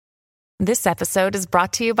This episode is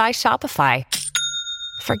brought to you by Shopify.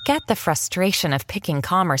 Forget the frustration of picking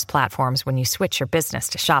commerce platforms when you switch your business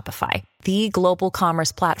to Shopify, the global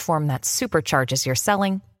commerce platform that supercharges your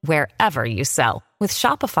selling wherever you sell. With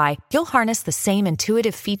Shopify, you'll harness the same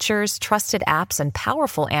intuitive features, trusted apps, and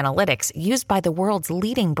powerful analytics used by the world's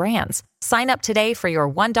leading brands. Sign up today for your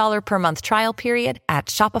 $1 per month trial period at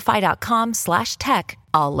shopify.com/tech,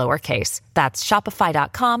 all lowercase. That's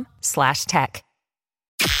shopify.com/tech.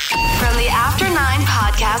 From the After 9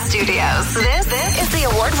 Podcast Studios, this is the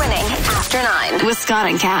award-winning After 9 with Scott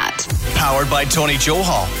and Kat. Powered by Tony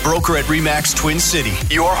Johal, broker at RE/MAX Twin City.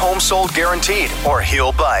 Your home sold guaranteed, or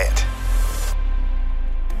he'll buy it.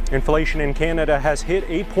 Inflation in Canada has hit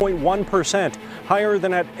 8.1%, higher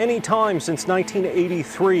than at any time since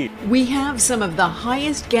 1983. We have some of the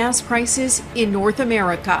highest gas prices in North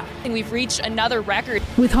America. And we've reached another record.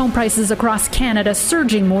 With home prices across Canada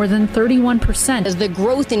surging more than 31%. As the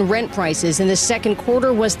growth in rent prices in the second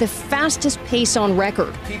quarter was the fastest pace on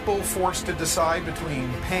record. People forced to decide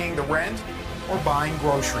between paying the rent or buying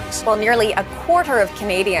groceries. Well, nearly a quarter of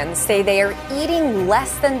Canadians say they are eating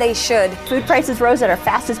less than they should. Food prices rose at our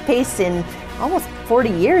fastest pace in almost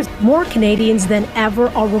 40 years. More Canadians than ever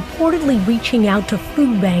are reportedly reaching out to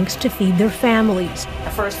food banks to feed their families.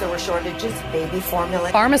 At first there were shortages, baby formula.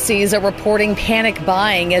 Pharmacies are reporting panic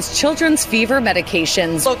buying as children's fever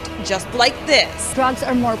medications looked just like this. Drugs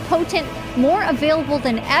are more potent, more available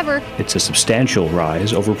than ever. It's a substantial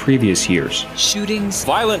rise over previous years. Shootings,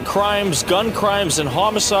 violent crimes, gun crimes and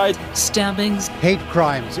homicide, stabbings, hate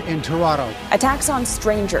crimes in Toronto, attacks on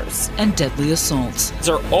strangers, and deadly assaults. These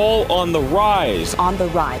are all on the rise. On the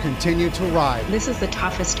rise. Continue to rise. This is the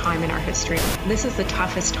toughest time in our history. This is the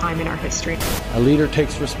toughest time in our history. A leader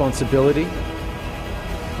takes responsibility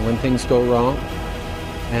when things go wrong,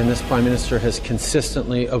 and this Prime Minister has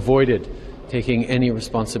consistently avoided taking any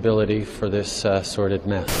responsibility for this sordid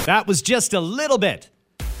mess. That was just a little bit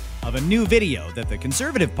of a new video that the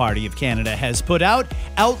Conservative Party of Canada has put out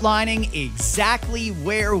outlining exactly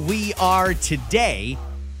where we are today,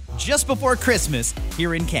 just before Christmas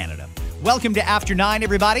here in Canada. Welcome to After 9,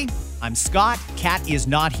 everybody. I'm Scott. Kat is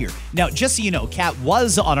not here. Now, just so you know, Kat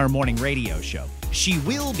was on our morning radio show. She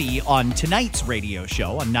will be on tonight's radio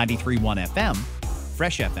show on 93.1 FM,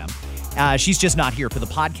 Fresh FM. She's just not here for the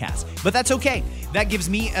podcast, but that's okay. That gives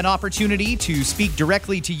me an opportunity to speak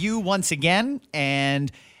directly to you once again.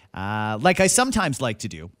 And like I sometimes like to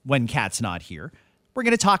do when Kat's not here, we're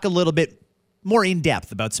going to talk a little bit more in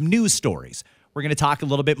depth about some news stories. We're going to talk a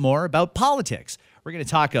little bit more about politics. We're going to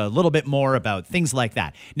talk a little bit more about things like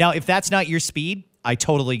that. Now, if that's not your speed, I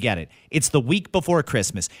totally get it. It's the week before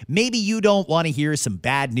Christmas. Maybe you don't want to hear some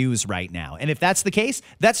bad news right now. And if that's the case,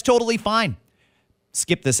 that's totally fine.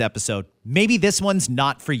 Skip this episode. Maybe this one's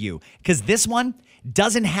not for you, because this one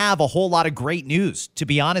doesn't have a whole lot of great news, to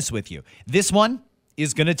be honest with you. This one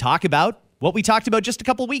is going to talk about what we talked about just a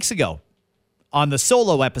couple weeks ago on the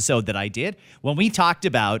solo episode that I did when we talked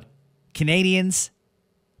about Canadians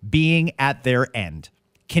being at their end.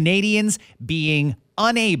 Canadians being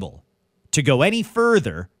unable to go any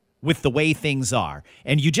further with the way things are.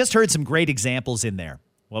 And you just heard some great examples in there.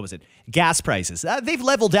 What was it? Gas prices. They've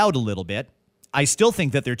leveled out a little bit. I still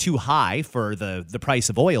think that they're too high for the price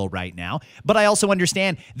of oil right now. But I also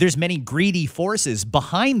understand there's many greedy forces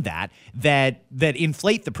behind that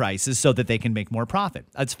inflate the prices so that they can make more profit.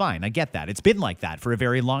 That's fine. I get that. It's been like that for a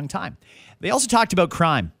very long time. They also talked about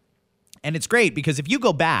crime. And it's great because if you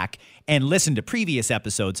go back and listen to previous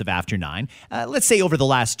episodes of After 9, let's say over the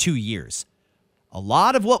last 2 years, a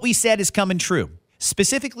lot of what we said is coming true,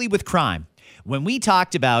 specifically with crime. When we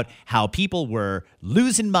talked about how people were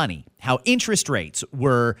losing money, how interest rates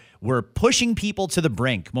were pushing people to the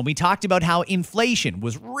brink, when we talked about how inflation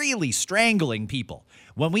was really strangling people,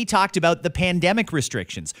 when we talked about the pandemic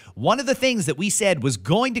restrictions, one of the things that we said was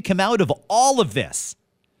going to come out of all of this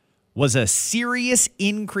was a serious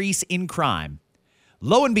increase in crime.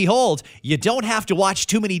 Lo and behold, you don't have to watch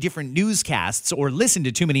too many different newscasts or listen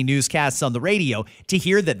to too many newscasts on the radio to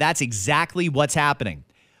hear that that's exactly what's happening.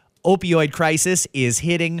 Opioid crisis is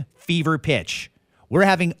hitting fever pitch. We're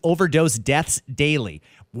having overdose deaths daily.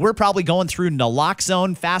 We're probably going through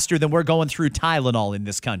naloxone faster than we're going through Tylenol in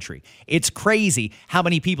this country. It's crazy how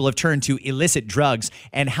many people have turned to illicit drugs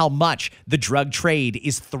and how much the drug trade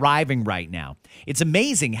is thriving right now. It's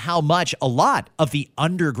amazing how much a lot of the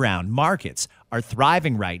underground markets are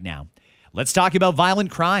thriving right now. Let's talk about violent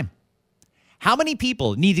crime. How many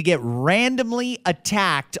people need to get randomly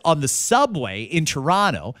attacked on the subway in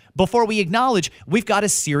Toronto before we acknowledge we've got a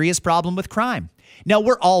serious problem with crime? Now,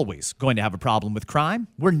 we're always going to have a problem with crime.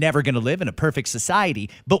 We're never going to live in a perfect society,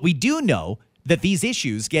 but we do know that these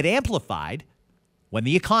issues get amplified when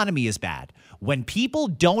the economy is bad. When people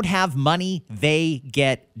don't have money, they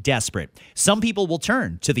get desperate. Some people will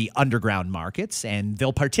turn to the underground markets and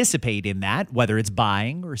they'll participate in that, whether it's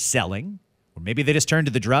buying or selling, or maybe they just turn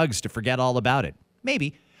to the drugs to forget all about it.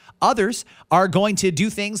 Maybe. Others are going to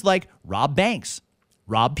do things like rob banks,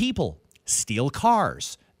 rob people, steal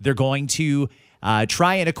cars. They're going to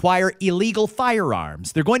try and acquire illegal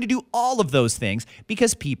firearms. They're going to do all of those things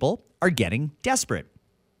because people are getting desperate.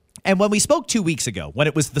 And when we spoke 2 weeks ago, when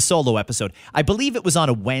it was the solo episode, I believe it was on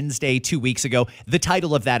a Wednesday 2 weeks ago, the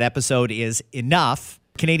title of that episode is Enough.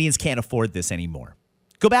 Canadians Can't Afford This Anymore.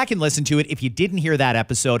 Go back and listen to it if you didn't hear that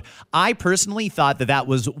episode. I personally thought that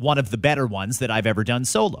was one of the better ones that I've ever done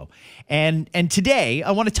solo. And today,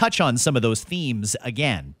 I want to touch on some of those themes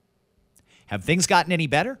again. Have things gotten any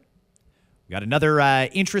better? We got another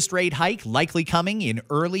interest rate hike likely coming in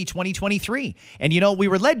early 2023. And, we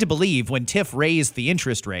were led to believe when Tiff raised the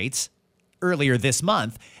interest rates earlier this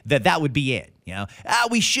month that would be it.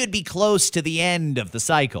 We should be close to the end of the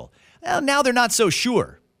cycle. Well, now they're not so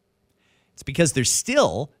sure. It's because they're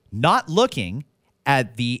still not looking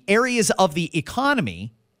at the areas of the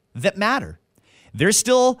economy that matter. They're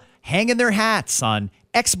still hanging their hats on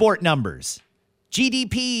export numbers,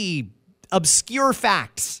 GDP, obscure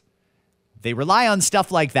facts. They rely on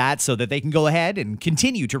stuff like that so that they can go ahead and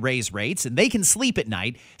continue to raise rates, and they can sleep at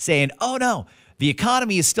night saying, oh no, the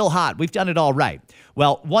economy is still hot. We've done it all right.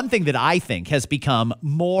 Well, one thing that I think has become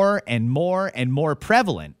more and more and more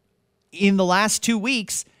prevalent in the last 2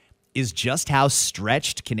 weeks is just how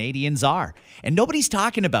stretched Canadians are. And nobody's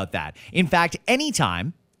talking about that. In fact,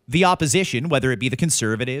 anytime the opposition, whether it be the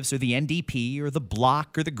Conservatives or the NDP or the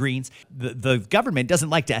Bloc or the Greens, the government doesn't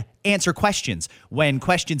like to answer questions when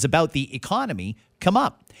questions about the economy come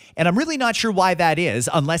up. And I'm really not sure why that is,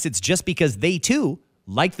 unless it's just because they too,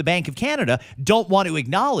 like the Bank of Canada, don't want to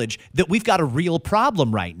acknowledge that we've got a real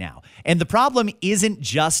problem right now. And the problem isn't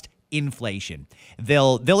just inflation.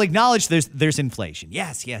 They'll acknowledge there's inflation.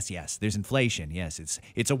 Yes, there's inflation. Yes,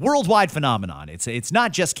 it's a worldwide phenomenon. It's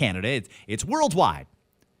not just Canada. It's worldwide.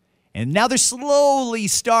 And now they're slowly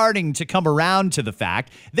starting to come around to the fact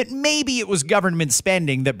that maybe it was government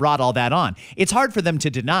spending that brought all that on. It's hard for them to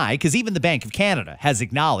deny because even the Bank of Canada has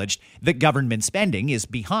acknowledged that government spending is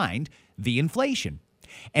behind the inflation.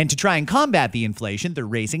 And to try and combat the inflation, they're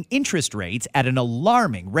raising interest rates at an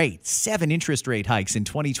alarming rate. 7 interest rate hikes in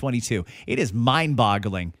 2022. It is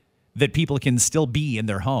mind-boggling that people can still be in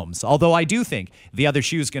their homes. Although I do think the other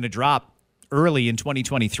shoe is going to drop early in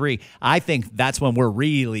 2023. I think that's when we're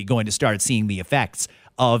really going to start seeing the effects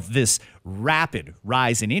of this rapid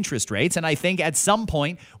rise in interest rates. And I think at some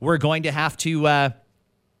point we're going to have to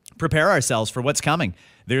prepare ourselves for what's coming.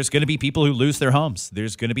 There's going to be people who lose their homes.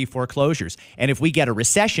 There's going to be foreclosures. And if we get a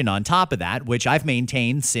recession on top of that, which I've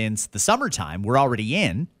maintained since the summertime, we're already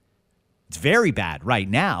in, it's very bad right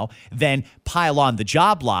now, then pile on the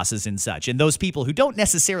job losses and such. And those people who don't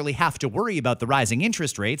necessarily have to worry about the rising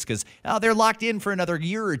interest rates because they're locked in for another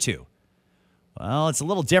year or two. Well, it's a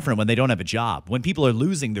little different when they don't have a job, when people are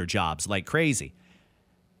losing their jobs like crazy.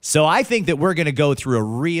 So I think that we're going to go through a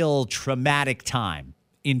real traumatic time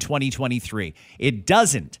in 2023. It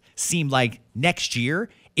doesn't seem like next year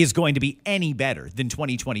is going to be any better than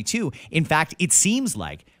 2022. In fact, it seems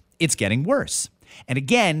like it's getting worse. And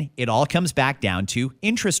again, it all comes back down to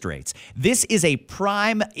interest rates. This is a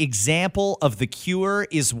prime example of the cure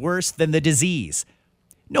is worse than the disease.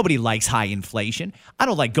 Nobody likes high inflation. I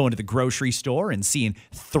don't like going to the grocery store and seeing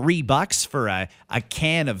 $3 for a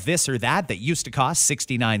can of this or that used to cost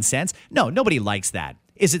 69 cents. No, nobody likes that.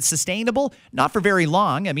 Is it sustainable? Not for very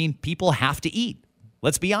long. I mean, people have to eat.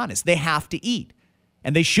 Let's be honest. They have to eat.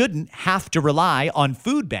 And they shouldn't have to rely on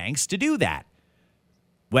food banks to do that.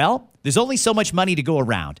 Well, there's only so much money to go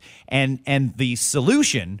around. And the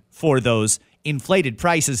solution for those inflated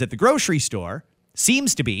prices at the grocery store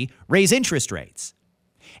seems to be raise interest rates.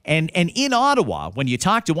 And in Ottawa, when you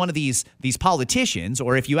talk to one of these politicians,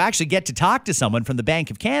 or if you actually get to talk to someone from the Bank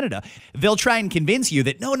of Canada, they'll try and convince you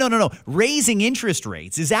that no, raising interest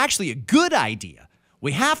rates is actually a good idea.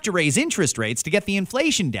 We have to raise interest rates to get the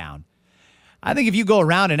inflation down. I think if you go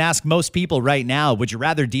around and ask most people right now, would you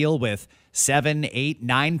rather deal with 7, 8,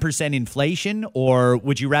 9% inflation, or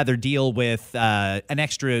would you rather deal with an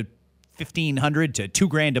extra $1,500 to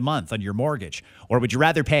 $2,000 a month on your mortgage? Or would you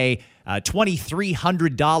rather pay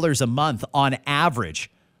 $2,300 a month on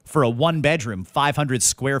average for a 1-bedroom, 500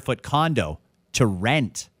 square foot condo to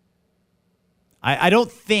rent? I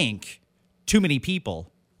don't think too many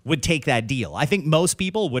people would take that deal. I think most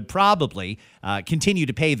people would probably continue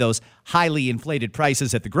to pay those highly inflated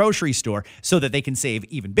prices at the grocery store so that they can save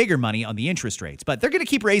even bigger money on the interest rates. But they're going to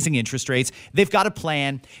keep raising interest rates. They've got a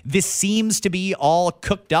plan. This seems to be all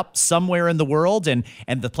cooked up somewhere in the world, and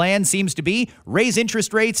the plan seems to be raise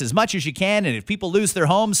interest rates as much as you can, and if people lose their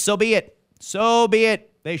homes, so be it. So be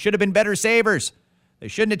it. They should have been better savers. They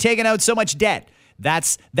shouldn't have taken out so much debt.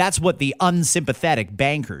 That's what the unsympathetic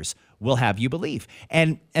bankers will have you believe.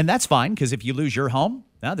 And that's fine, because if you lose your home,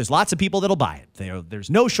 now there's lots of people that'll buy it. There's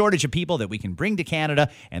no shortage of people that we can bring to Canada,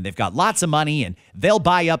 and they've got lots of money, and they'll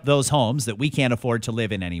buy up those homes that we can't afford to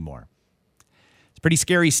live in anymore. It's pretty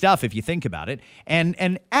scary stuff if you think about it.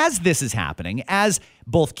 And as this is happening, as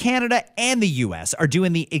both Canada and the U.S. are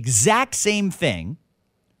doing the exact same thing,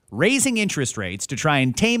 raising interest rates to try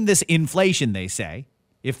and tame this inflation, they say,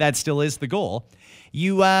 if that still is the goal,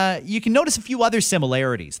 you can notice a few other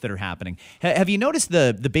similarities that are happening. Have you noticed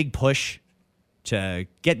the big push to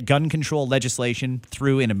get gun control legislation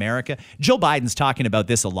through in America? Joe Biden's talking about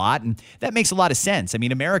this a lot, and that makes a lot of sense. I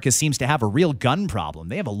mean, America seems to have a real gun problem.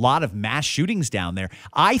 They have a lot of mass shootings down there.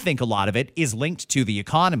 I think a lot of it is linked to the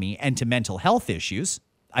economy and to mental health issues.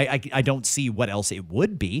 I don't see what else it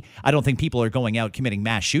would be. I don't think people are going out committing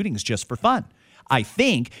mass shootings just for fun. I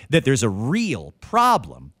think that there's a real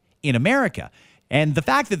problem in America. And the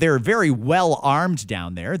fact that they're very well armed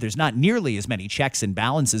down there, there's not nearly as many checks and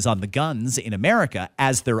balances on the guns in America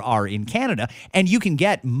as there are in Canada. And you can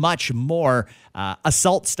get much more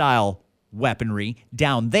assault-style weaponry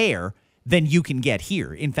down there than you can get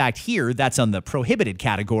here. In fact, here, that's on the prohibited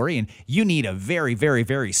category, and you need a very, very,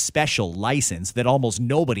 very special license that almost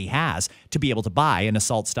nobody has to be able to buy an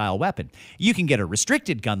assault-style weapon. You can get a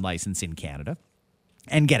restricted gun license in Canada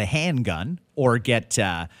and get a handgun or get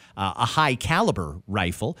a high-caliber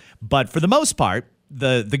rifle. But for the most part,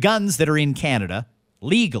 the guns that are in Canada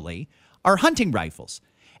legally are hunting rifles.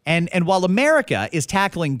 And while America is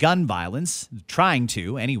tackling gun violence, trying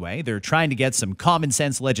to anyway, they're trying to get some common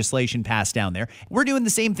sense legislation passed down there. We're doing the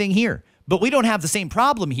same thing here, but we don't have the same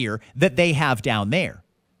problem here that they have down there.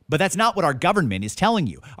 But that's not what our government is telling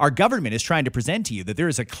you. Our government is trying to present to you that there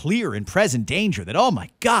is a clear and present danger that, oh my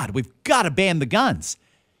God, we've got to ban the guns.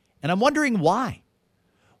 And I'm wondering why.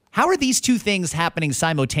 How are these two things happening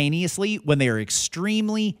simultaneously when they are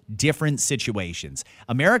extremely different situations?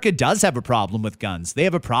 America does have a problem with guns. They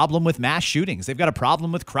have a problem with mass shootings. They've got a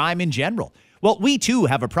problem with crime in general. Well, we too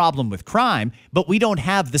have a problem with crime, but we don't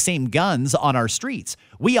have the same guns on our streets.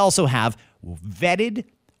 We also have vetted,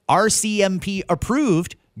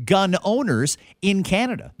 RCMP-approved gun owners in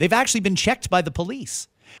Canada. They've actually been checked by the police.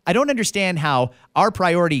 I don't understand how our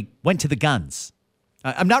priority went to the guns.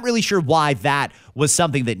 I'm not really sure why that was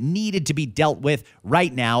something that needed to be dealt with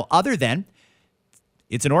right now, other than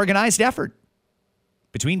it's an organized effort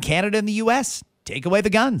between Canada and the U.S. Take away the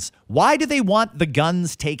guns. Why do they want the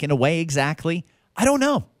guns taken away exactly? I don't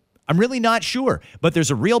know. I'm really not sure, but there's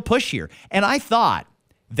a real push here. And I thought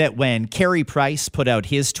that when Carey Price put out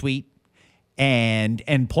his tweet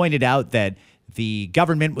and pointed out that the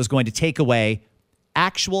government was going to take away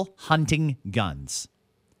actual hunting guns,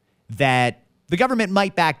 that the government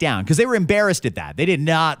might back down because they were embarrassed at that. They did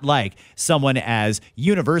not like someone as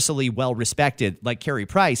universally well-respected like Carey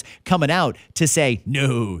Price coming out to say,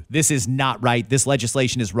 no, this is not right. This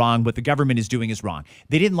legislation is wrong. What the government is doing is wrong.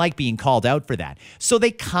 They didn't like being called out for that. So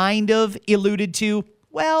they kind of alluded to,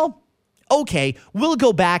 well, okay, we'll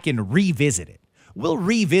go back and revisit it. We'll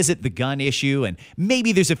revisit the gun issue, and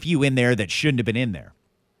maybe there's a few in there that shouldn't have been in there.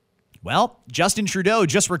 Well, Justin Trudeau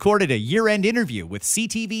just recorded a year-end interview with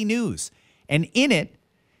CTV News. And in it,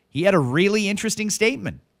 he had a really interesting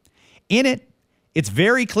statement. In it, it's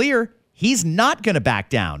very clear he's not going to back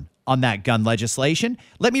down on that gun legislation.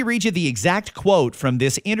 Let me read you the exact quote from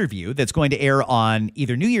this interview that's going to air on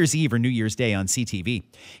either New Year's Eve or New Year's Day on CTV.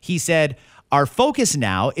 He said, our focus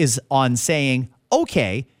now is on saying,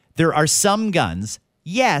 okay, there are some guns,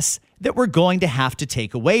 yes, that we're going to have to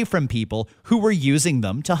take away from people who were using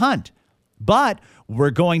them to hunt. But we're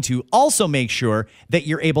going to also make sure that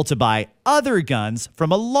you're able to buy other guns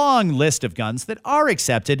from a long list of guns that are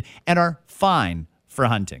accepted and are fine for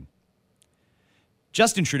hunting.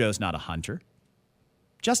 Justin Trudeau's not a hunter.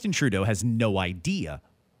 Justin Trudeau has no idea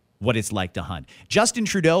what it's like to hunt. Justin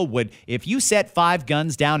Trudeau would, if you set 5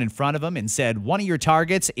 guns down in front of him and said one of your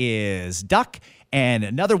targets is duck and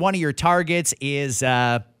another one of your targets is,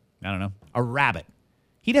 a rabbit,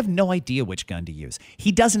 he'd have no idea which gun to use.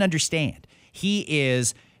 He doesn't understand. He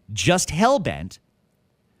is just hell-bent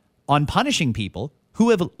on punishing people who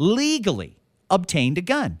have legally obtained a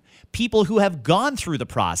gun. people who have gone through the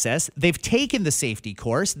process. They've taken the safety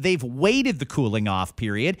course. They've waited the cooling off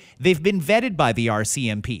period. They've been vetted by the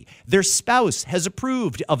RCMP. Their spouse has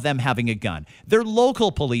approved of them having a gun. Their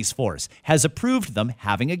local police force has approved them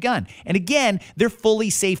having a gun. And again, they're fully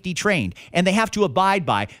safety trained, and they have to abide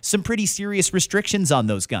by some pretty serious restrictions on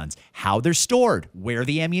those guns. How they're stored, where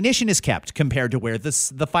the ammunition is kept compared to where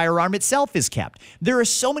the firearm itself is kept. There are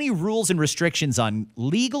so many rules and restrictions on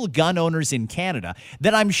legal gun owners in Canada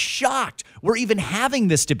that I'm shocked we're even having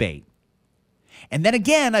this debate. And then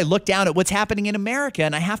again, I look down at what's happening in America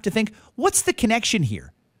and I have to think, what's the connection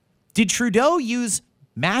here? Did Trudeau use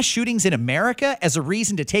mass shootings in America as a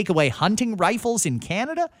reason to take away hunting rifles in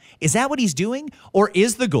Canada? Is that what he's doing? Or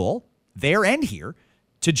is the goal, there and here,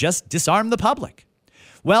 to just disarm the public?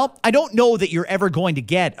 Well, I don't know that you're ever going to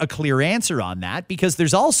get a clear answer on that, because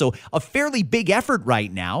there's also a fairly big effort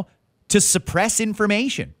right now to suppress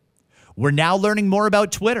information. We're now learning more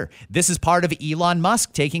about Twitter. This is part of Elon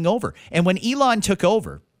Musk taking over. And when Elon took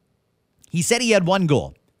over, he said he had one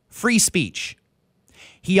goal: free speech.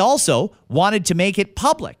 He also wanted to make it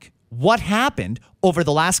public what happened over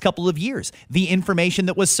the last couple of years, the information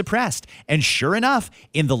that was suppressed. And sure enough,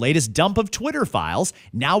 in the latest dump of Twitter files,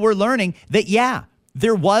 now we're learning that, yeah,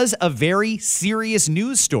 there was a very serious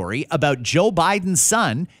news story about Joe Biden's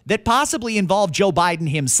son that possibly involved Joe Biden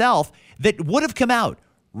himself that would have come out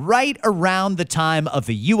right around the time of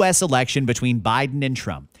the U.S. election between Biden and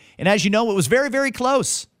Trump. And as you know, it was very, very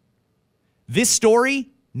close. This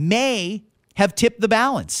story may have tipped the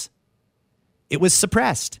balance. It was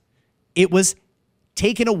suppressed. It was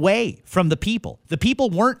taken away from the people. The people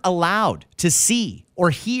weren't allowed to see or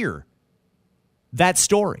hear that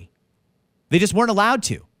story. They just weren't allowed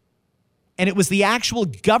to. And it was the actual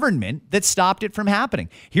government that stopped it from happening.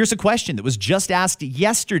 Here's a question that was just asked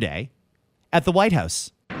yesterday at the White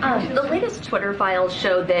House. The latest Twitter files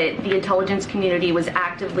showed that the intelligence community was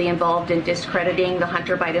actively involved in discrediting the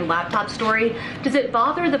Hunter Biden laptop story. Does it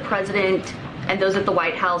bother the president and those at the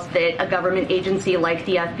White House that a government agency like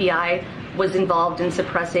the FBI was involved in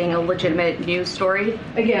suppressing a legitimate news story?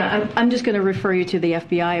 Again, I'm just going to refer you to the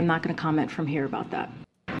FBI. I'm not going to comment from here about that.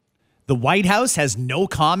 The White House has no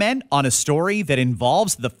comment on a story that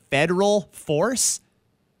involves the federal force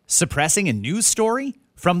suppressing a news story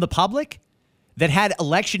from the public that had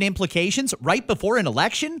election implications right before an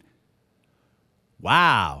election?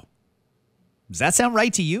 Wow. Does that sound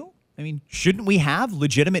right to you? I mean, shouldn't we have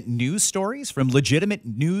legitimate news stories from legitimate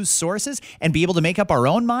news sources and be able to make up our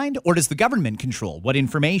own mind? Or does the government control what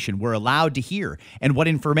information we're allowed to hear and what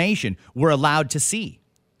information we're allowed to see?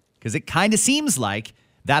 Because it kind of seems like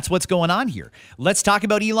that's what's going on here. Let's talk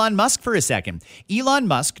about Elon Musk for a second. Elon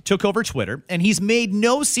Musk took over Twitter, and he's made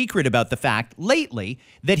no secret about the fact lately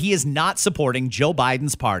that he is not supporting Joe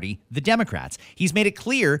Biden's party, the Democrats. He's made it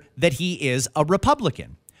clear that he is a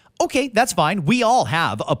Republican. Okay, that's fine. We all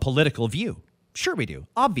have a political view. Sure we do,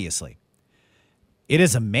 obviously. It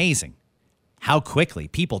is amazing how quickly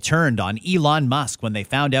people turned on Elon Musk when they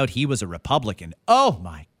found out he was a Republican. Oh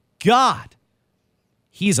my God.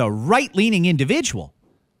 He's a right-leaning individual.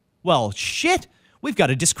 Well, shit, we've got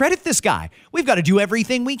to discredit this guy. We've got to do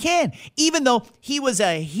everything we can, even though he was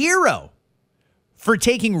a hero for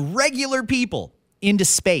taking regular people into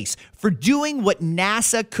space, for doing what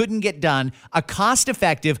NASA couldn't get done, a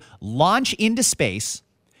cost-effective launch into space.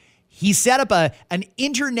 He set up an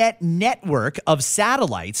internet network of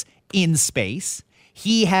satellites in space.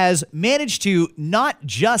 He has managed to not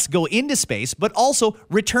just go into space, but also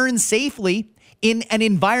return safely in an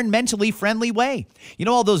environmentally friendly way. You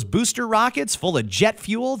know all those booster rockets full of jet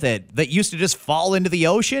fuel that used to just fall into the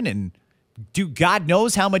ocean and do God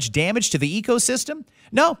knows how much damage to the ecosystem?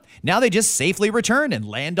 No, now they just safely return and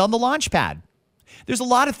land on the launch pad. There's a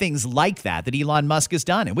lot of things like that Elon Musk has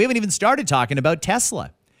done, and we haven't even started talking about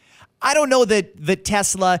Tesla. I don't know that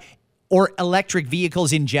Tesla or electric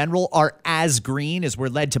vehicles in general are as green as we're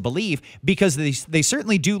led to believe, because they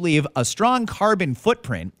certainly do leave a strong carbon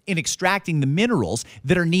footprint in extracting the minerals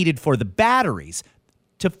that are needed for the batteries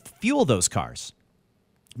to fuel those cars.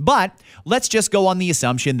 But let's just go on the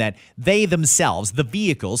assumption that they themselves, the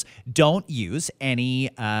vehicles, don't use any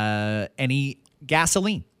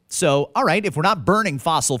gasoline. So, all right, if we're not burning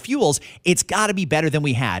fossil fuels, it's got to be better than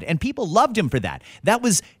we had. And people loved him for that. That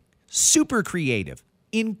was super creative.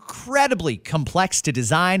 Incredibly complex to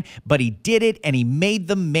design, but he did it and he made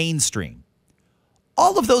them mainstream.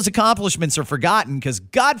 All of those accomplishments are forgotten because,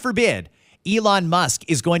 God forbid, Elon Musk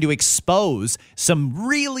is going to expose some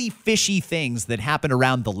really fishy things that happened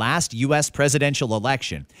around the last U.S. presidential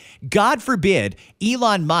election. God forbid,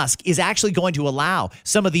 Elon Musk is actually going to allow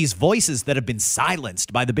some of these voices that have been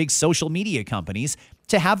silenced by the big social media companies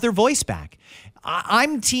to have their voice back.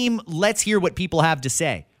 I'm team, let's hear what people have to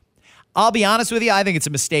say. I'll be honest with you, I think it's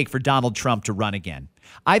a mistake for Donald Trump to run again.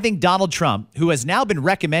 I think Donald Trump, who has now been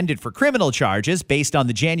recommended for criminal charges based on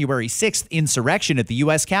the January 6th insurrection at the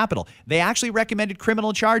U.S. Capitol, they actually recommended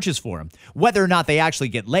criminal charges for him. Whether or not they actually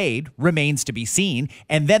get laid remains to be seen,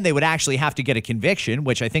 and then they would actually have to get a conviction,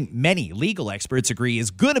 which I think many legal experts agree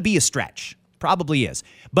is going to be a stretch. Probably is.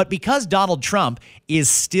 But because Donald Trump is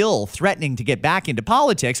still threatening to get back into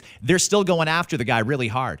politics, they're still going after the guy really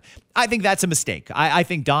hard. I think that's a mistake. I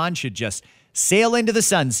think Don should just sail into the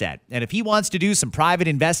sunset. And if he wants to do some private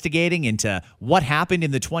investigating into what happened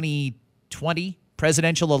in the 2020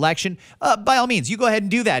 presidential election, by all means, you go ahead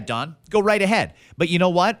and do that, Don. Go right ahead. But you know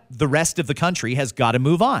what? The rest of the country has got to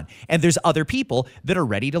move on. And there's other people that are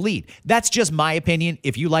ready to lead. That's just my opinion.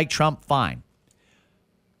 If you like Trump, fine.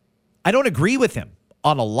 I don't agree with him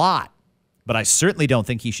on a lot, but I certainly don't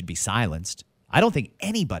think he should be silenced. I don't think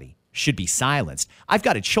anybody should be silenced. I've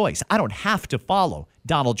got a choice. I don't have to follow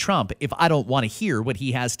Donald Trump if I don't want to hear what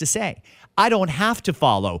he has to say. I don't have to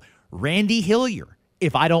follow Randy Hillier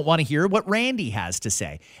if I don't want to hear what Randy has to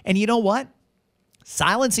say. And you know what?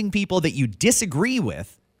 Silencing people that you disagree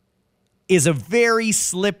with is a very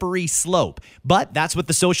slippery slope. But that's what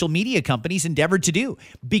the social media companies endeavored to do,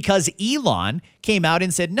 because Elon came out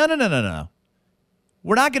and said, no.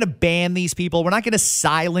 We're not going to ban these people. We're not going to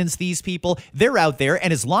silence these people. They're out there.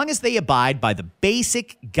 And as long as they abide by the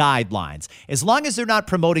basic guidelines, as long as they're not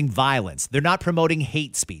promoting violence, they're not promoting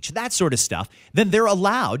hate speech, that sort of stuff, then they're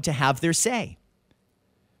allowed to have their say.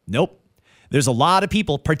 Nope. There's a lot of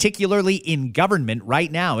people, particularly in government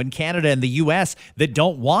right now in Canada and the U.S., that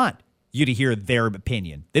don't want you to hear their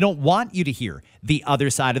opinion. They don't want you to hear the other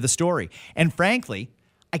side of the story. And frankly,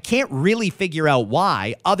 I can't really figure out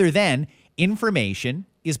why, other than information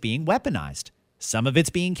is being weaponized. Some of it's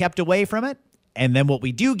being kept away from it. And then what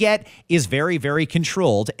we do get is very, very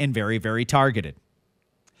controlled and very, very targeted.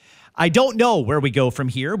 I don't know where we go from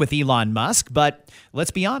here with Elon Musk, but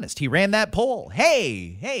let's be honest. He ran that poll.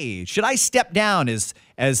 Hey, should I step down as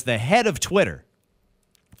the head of Twitter?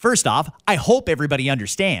 First off, I hope everybody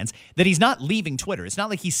understands that he's not leaving Twitter. It's not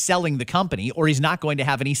like he's selling the company or he's not going to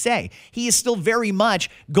have any say. He is still very much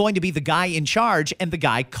going to be the guy in charge and the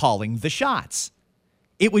guy calling the shots.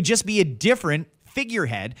 It would just be a different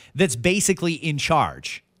figurehead that's basically in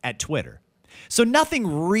charge at Twitter. So nothing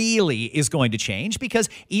really is going to change because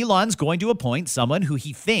Elon's going to appoint someone who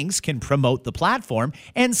he thinks can promote the platform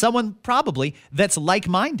and someone probably that's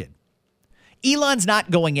like-minded. Elon's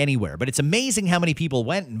not going anywhere, but it's amazing how many people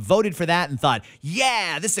went and voted for that and thought,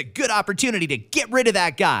 yeah, this is a good opportunity to get rid of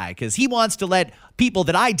that guy because he wants to let people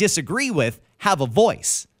that I disagree with have a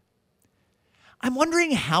voice. I'm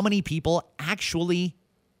wondering how many people actually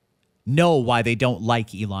know why they don't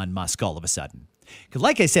like Elon Musk all of a sudden. Because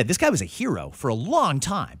like I said, this guy was a hero for a long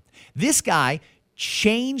time. This guy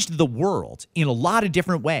changed the world in a lot of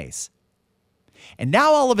different ways. And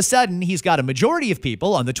now all of a sudden, he's got a majority of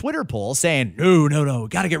people on the Twitter poll saying, no,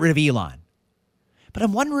 got to get rid of Elon. But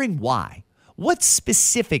I'm wondering why. What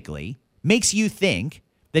specifically makes you think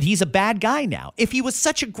that he's a bad guy now? If he was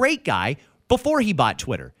such a great guy before he bought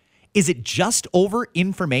Twitter, is it just over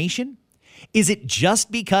information? Is it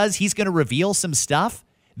just because he's going to reveal some stuff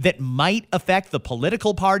that might affect the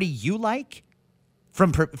political party you like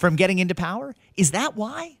from getting into power? Is that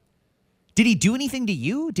why? Did he do anything to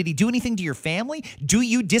you? Did he do anything to your family? Do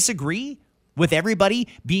you disagree with everybody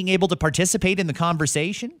being able to participate in the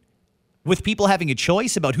conversation? With people having a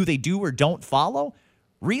choice about who they do or don't follow?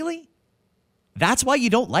 Really? That's why you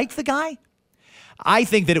don't like the guy? I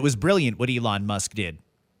think that it was brilliant what Elon Musk did.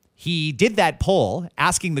 He did that poll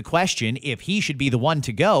asking the question if he should be the one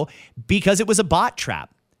to go because it was a bot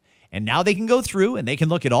trap. And now they can go through and they can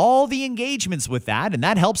look at all the engagements with that, and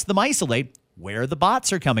that helps them isolate where the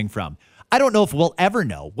bots are coming from. I don't know if we'll ever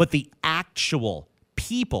know what the actual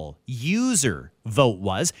user vote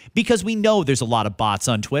was because we know there's a lot of bots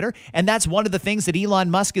on Twitter. And that's one of the things that Elon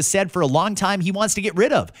Musk has said for a long time he wants to get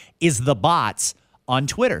rid of is the bots on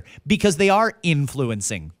Twitter because they are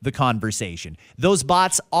influencing the conversation. Those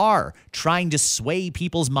bots are trying to sway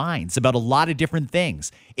people's minds about a lot of different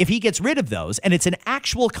things. If he gets rid of those and it's an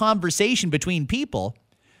actual conversation between people,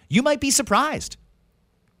 you might be surprised.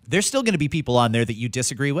 There's still going to be people on there that you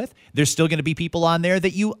disagree with. There's still going to be people on there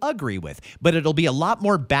that you agree with. But it'll be a lot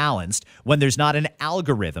more balanced when there's not an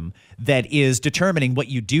algorithm that is determining what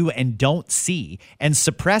you do and don't see and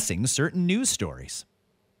suppressing certain news stories.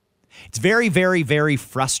 It's very, very, very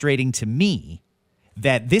frustrating to me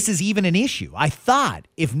that this is even an issue. I thought,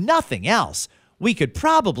 if nothing else, we could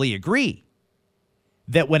probably agree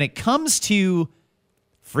that when it comes to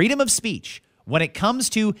freedom of speech, when it comes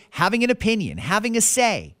to having an opinion, having a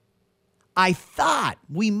say, I thought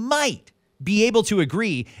we might be able to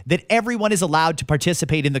agree that everyone is allowed to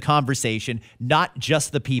participate in the conversation, not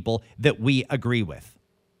just the people that we agree with.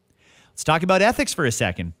 Let's talk about ethics for a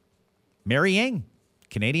second. Mary Ng,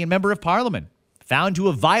 Canadian Member of Parliament, found to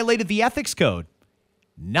have violated the ethics code,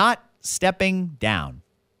 not stepping down.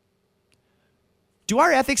 Do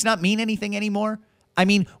our ethics not mean anything anymore? I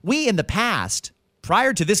mean, we in the past,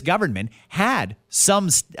 prior to this government, had some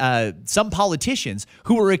politicians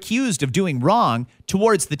who were accused of doing wrong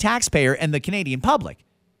towards the taxpayer and the Canadian public.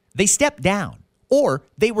 They stepped down or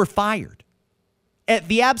they were fired. At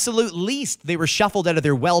the absolute least, they were shuffled out of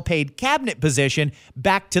their well-paid cabinet position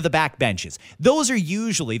back to the backbenches. Those are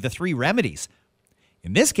usually the three remedies.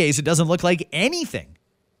 In this case, it doesn't look like anything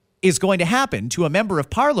is going to happen to a member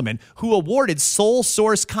of parliament who awarded sole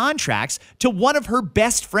source contracts to one of her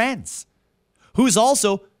best friends, who's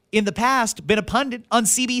also in the past been a pundit on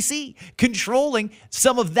CBC, controlling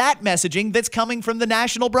some of that messaging that's coming from the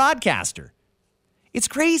national broadcaster. It's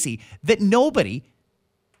crazy that nobody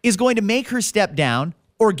is going to make her step down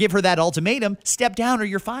or give her that ultimatum, step down or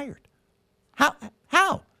you're fired.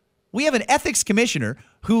 How? We have an ethics commissioner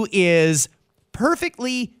who is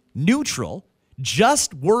perfectly neutral,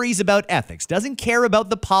 just worries about ethics, doesn't care about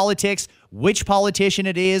the politics, which politician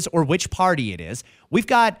it is or which party it is. We've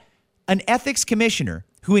got an ethics commissioner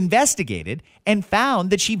who investigated and found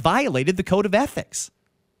that she violated the code of ethics.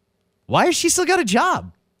 Why has she still got a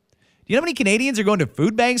job? Do you know how many Canadians are going to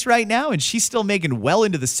food banks right now and she's still making well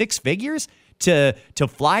into the six figures to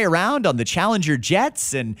fly around on the Challenger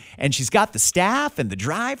jets and she's got the staff and the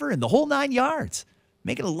driver and the whole 9 yards,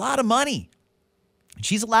 making a lot of money.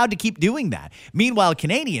 She's allowed to keep doing that. Meanwhile,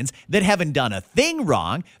 Canadians that haven't done a thing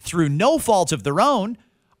wrong through no fault of their own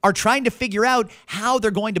are trying to figure out how they're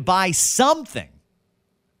going to buy something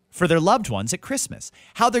for their loved ones at Christmas,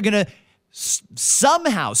 how they're going to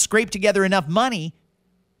somehow scrape together enough money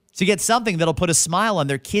to get something that'll put a smile on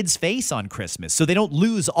their kid's face on Christmas so they don't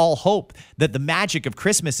lose all hope that the magic of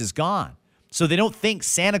Christmas is gone, so they don't think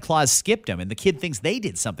Santa Claus skipped them and the kid thinks they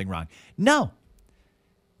did something wrong. No.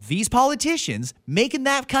 These politicians making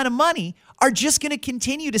that kind of money are just going to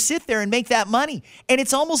continue to sit there and make that money. And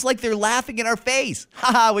it's almost like they're laughing in our face.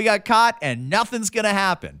 Haha, we got caught and nothing's going to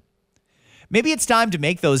happen. Maybe it's time to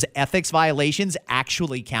make those ethics violations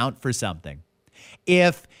actually count for something.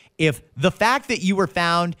 If the fact that you were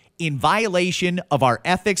found in violation of our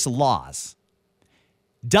ethics laws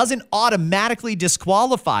doesn't automatically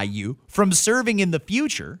disqualify you from serving in the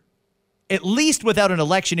future, at least without an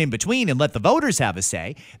election in between and let the voters have a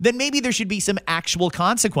say, then maybe there should be some actual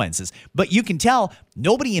consequences. But you can tell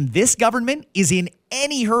nobody in this government is in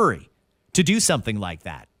any hurry to do something like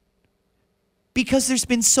that because there's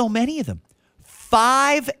been so many of them.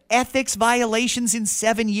 5 ethics violations in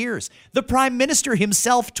 7 years. The Prime Minister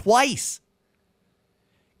himself twice.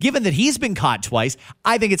 Given that he's been caught twice,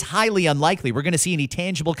 I think it's highly unlikely we're going to see any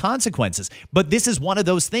tangible consequences. But this is one of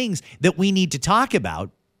those things that we need to talk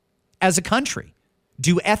about as a country.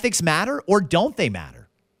 Do ethics matter or don't they matter?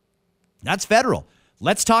 That's federal.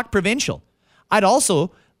 Let's talk provincial. I'd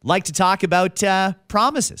also like to talk about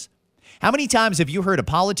promises. How many times have you heard a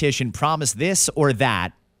politician promise this or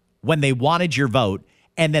that when they wanted your vote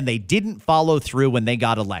and then they didn't follow through when they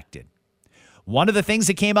got elected? One of the things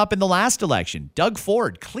that came up in the last election, Doug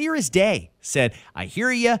Ford, clear as day, said, I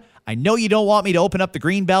hear you. I know you don't want me to open up the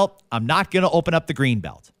Greenbelt. I'm not going to open up the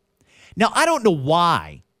Greenbelt. Now, I don't know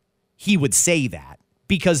why he would say that,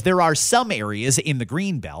 because there are some areas in the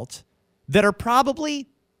Greenbelt that are probably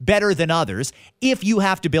better than others if you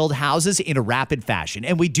have to build houses in a rapid fashion.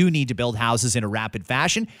 And we do need to build houses in a rapid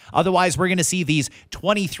fashion. Otherwise, we're going to see these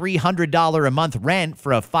 $2,300 a month rent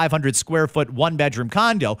for a 500 square foot one-bedroom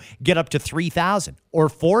condo get up to $3,000 or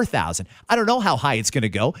 $4,000. I don't know how high it's going to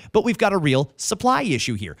go, but we've got a real supply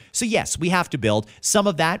issue here. So yes, we have to build. Some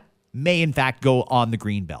of that may in fact go on the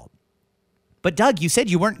Greenbelt. But Doug, you said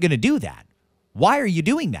you weren't going to do that. Why are you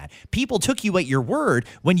doing that? People took you at your word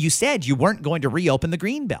when you said you weren't going to reopen the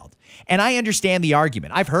Greenbelt. And I understand the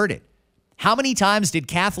argument. I've heard it. How many times did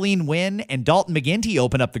Kathleen Wynne and Dalton McGuinty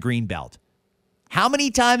open up the Greenbelt? How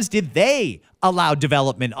many times did they allow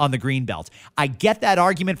development on the Greenbelt? I get that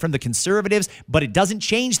argument from the Conservatives, but it doesn't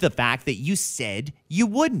change the fact that you said you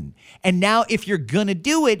wouldn't. And now if you're going to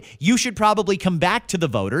do it, you should probably come back to the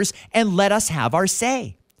voters and let us have our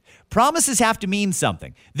say. Promises have to mean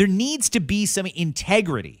something. There needs to be some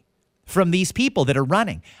integrity from these people that are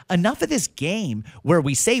running. Enough of this game where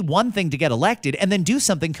we say one thing to get elected and then do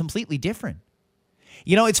something completely different.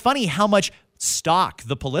 You know, it's funny how much stock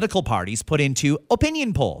the political parties put into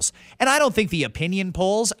opinion polls. And I don't think the opinion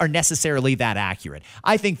polls are necessarily that accurate.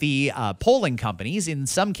 I think the polling companies, in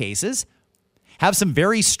some cases, have some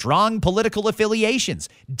very strong political affiliations,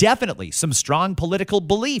 definitely some strong political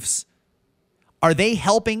beliefs. Are they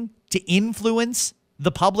helping to influence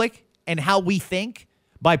the public and how we think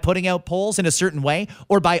by putting out polls in a certain way,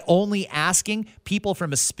 or by only asking people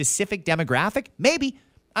from a specific demographic? Maybe.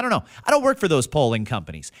 I don't know. I don't work for those polling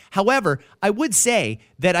companies. However, I would say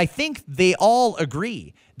that I think they all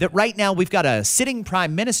agree that right now we've got a sitting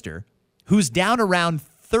prime minister who's down around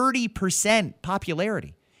 30%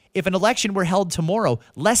 popularity. If an election were held tomorrow,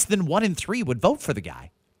 less than 1 in 3 would vote for the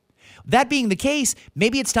guy. That being the case,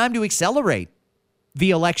 maybe it's time to accelerate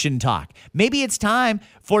the election talk. Maybe it's time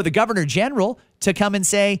for the governor general to come and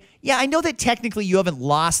say, yeah, I know that technically you haven't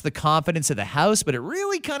lost the confidence of the House, but it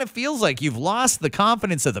really kind of feels like you've lost the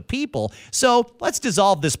confidence of the people. So let's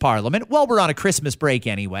dissolve this parliament while we're on a Christmas break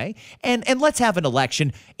anyway. And let's have an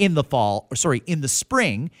election in the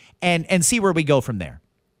spring and see where we go from there.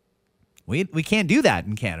 We can't do that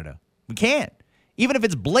in Canada. We can't. Even if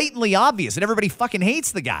it's blatantly obvious and everybody fucking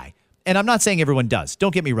hates the guy. And I'm not saying everyone does.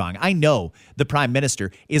 Don't get me wrong. I know the prime minister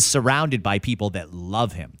is surrounded by people that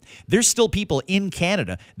love him. There's still people in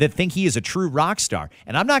Canada that think he is a true rock star.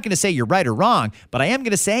 And I'm not going to say you're right or wrong, but I am going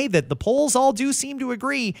to say that the polls all do seem to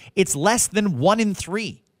agree it's less than 1 in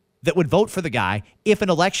 3 that would vote for the guy if an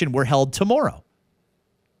election were held tomorrow.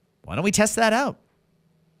 Why don't we test that out?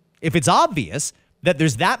 If it's obvious that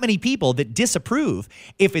there's that many people that disapprove,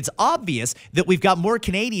 if it's obvious that we've got more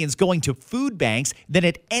Canadians going to food banks than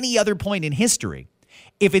at any other point in history,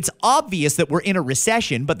 if it's obvious that we're in a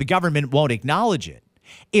recession but the government won't acknowledge it,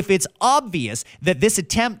 if it's obvious that this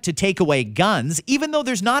attempt to take away guns, even though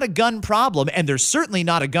there's not a gun problem, and there's certainly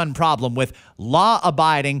not a gun problem with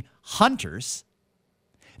law-abiding hunters,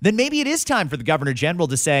 then maybe it is time for the governor general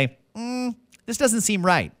to say, this doesn't seem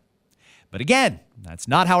right. But again, that's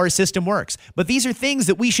not how our system works. But these are things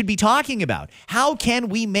that we should be talking about. How can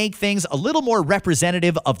we make things a little more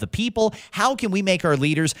representative of the people? How can we make our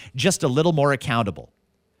leaders just a little more accountable?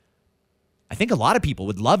 I think a lot of people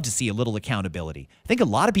would love to see a little accountability. I think a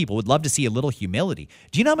lot of people would love to see a little humility.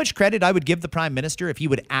 Do you know how much credit I would give the prime minister if he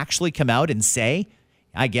would actually come out and say,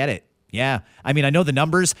 I get it. Yeah. I mean, I know the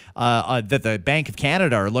numbers that the Bank of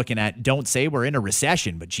Canada are looking at don't say we're in a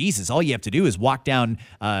recession, but Jesus, all you have to do is walk down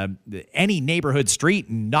any neighborhood street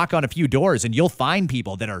and knock on a few doors and you'll find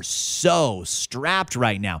people that are so strapped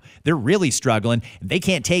right now. They're really struggling. They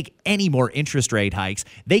can't take any more interest rate hikes.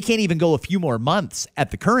 They can't even go a few more months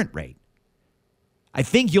at the current rate. I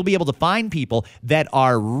think you'll be able to find people that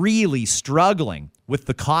are really struggling with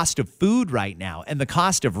the cost of food right now and the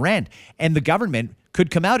cost of rent, and the government could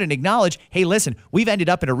come out and acknowledge, hey, listen, we've ended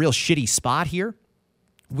up in a real shitty spot here.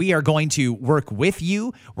 We are going to work with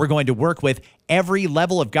you. We're going to work with every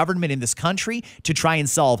level of government in this country to try and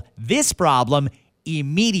solve this problem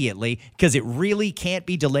immediately because it really can't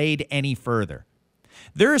be delayed any further.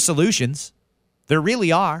 There are solutions. There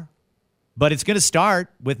really are. But it's going to start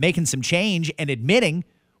with making some change and admitting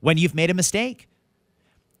when you've made a mistake.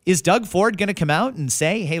 Is Doug Ford going to come out and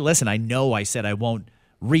say, hey, listen, I know I said I won't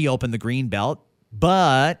reopen the Greenbelt,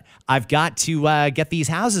 but I've got to get these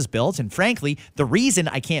houses built. And frankly, the reason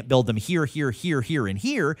I can't build them here, and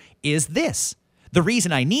here is this. The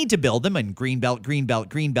reason I need to build them in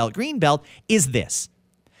Greenbelt is this.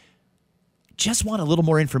 Just want a little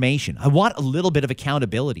more information. I want a little bit of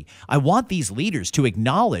accountability. I want these leaders to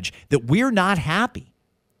acknowledge that we're not happy.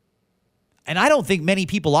 And I don't think many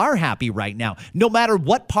people are happy right now. No matter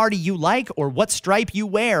what party you like or what stripe you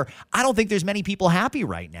wear, I don't think there's many people happy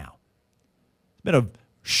right now. There's been a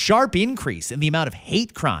sharp increase in the amount of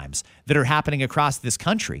hate crimes that are happening across this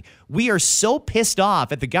country. We are so pissed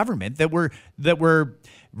off at the government that we're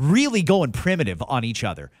really going primitive on each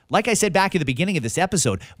other. Like I said back at the beginning of this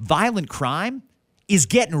episode, violent crime is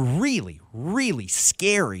getting really, really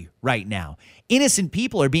scary right now. Innocent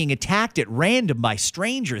people are being attacked at random by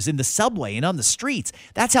strangers in the subway and on the streets.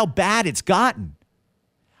 That's how bad it's gotten.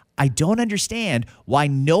 I don't understand why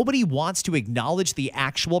nobody wants to acknowledge the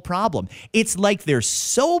actual problem. It's like they're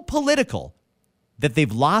so political that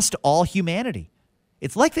they've lost all humanity.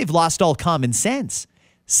 It's like they've lost all common sense.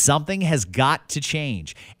 Something has got to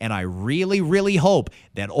change. And I really, really hope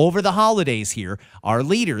that over the holidays here, our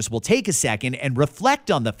leaders will take a second and reflect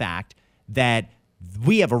on the fact that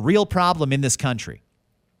we have a real problem in this country.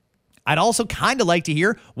 I'd also kind of like to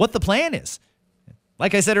hear what the plan is.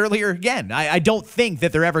 Like I said earlier, again, I don't think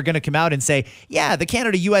that they're ever going to come out and say, yeah, the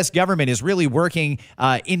Canada-U.S. government is really working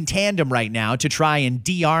in tandem right now to try and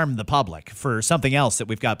de-arm the public for something else that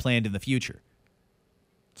we've got planned in the future.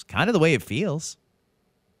 It's kind of the way it feels.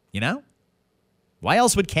 You know? Why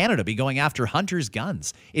else would Canada be going after hunters'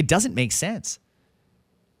 guns? It doesn't make sense.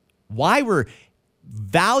 Why were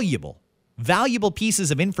valuable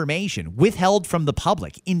pieces of information withheld from the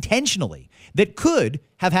public intentionally that could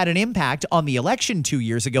have had an impact on the election 2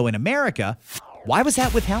 years ago in America? Why was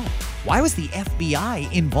that withheld? Why was the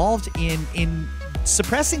FBI involved in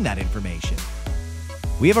suppressing that information?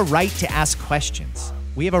 We have a right to ask questions.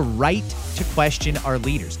 We have a right to question our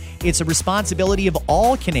leaders. It's a responsibility of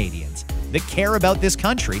all Canadians that care about this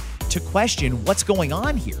country to question what's going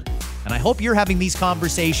on here. And I hope you're having these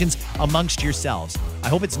conversations amongst yourselves. I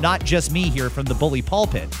hope it's not just me here from the bully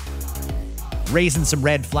pulpit raising some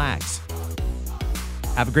red flags.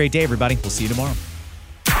 Have a great day, everybody. We'll see you tomorrow.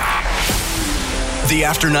 The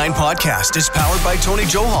After 9 podcast is powered by Tony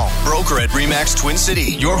Johal, broker at RE/MAX Twin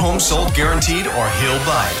City. Your home sold guaranteed or he'll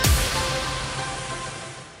buy it.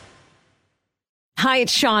 Hi,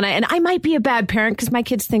 it's Shauna, and I might be a bad parent because my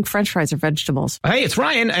kids think French fries are vegetables. Hey, it's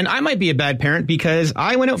Ryan, and I might be a bad parent because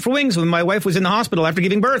I went out for wings when my wife was in the hospital after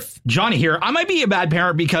giving birth. Johnny here. I might be a bad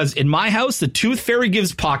parent because in my house, the tooth fairy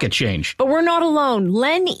gives pocket change. But we're not alone.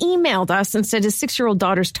 Len emailed us and said his 6-year-old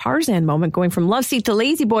daughter's Tarzan moment going from love seat to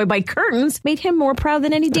lazy boy by curtains made him more proud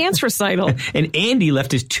than any dance recital. And Andy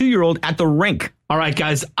left his 2-year-old at the rink. All right,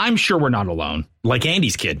 guys, I'm sure we're not alone. Like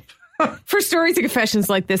Andy's kid. For stories and confessions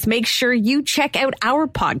like this, make sure you check out our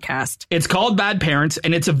podcast. It's called Bad Parents,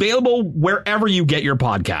 and it's available wherever you get your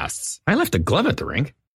podcasts. I left a glove at the rink.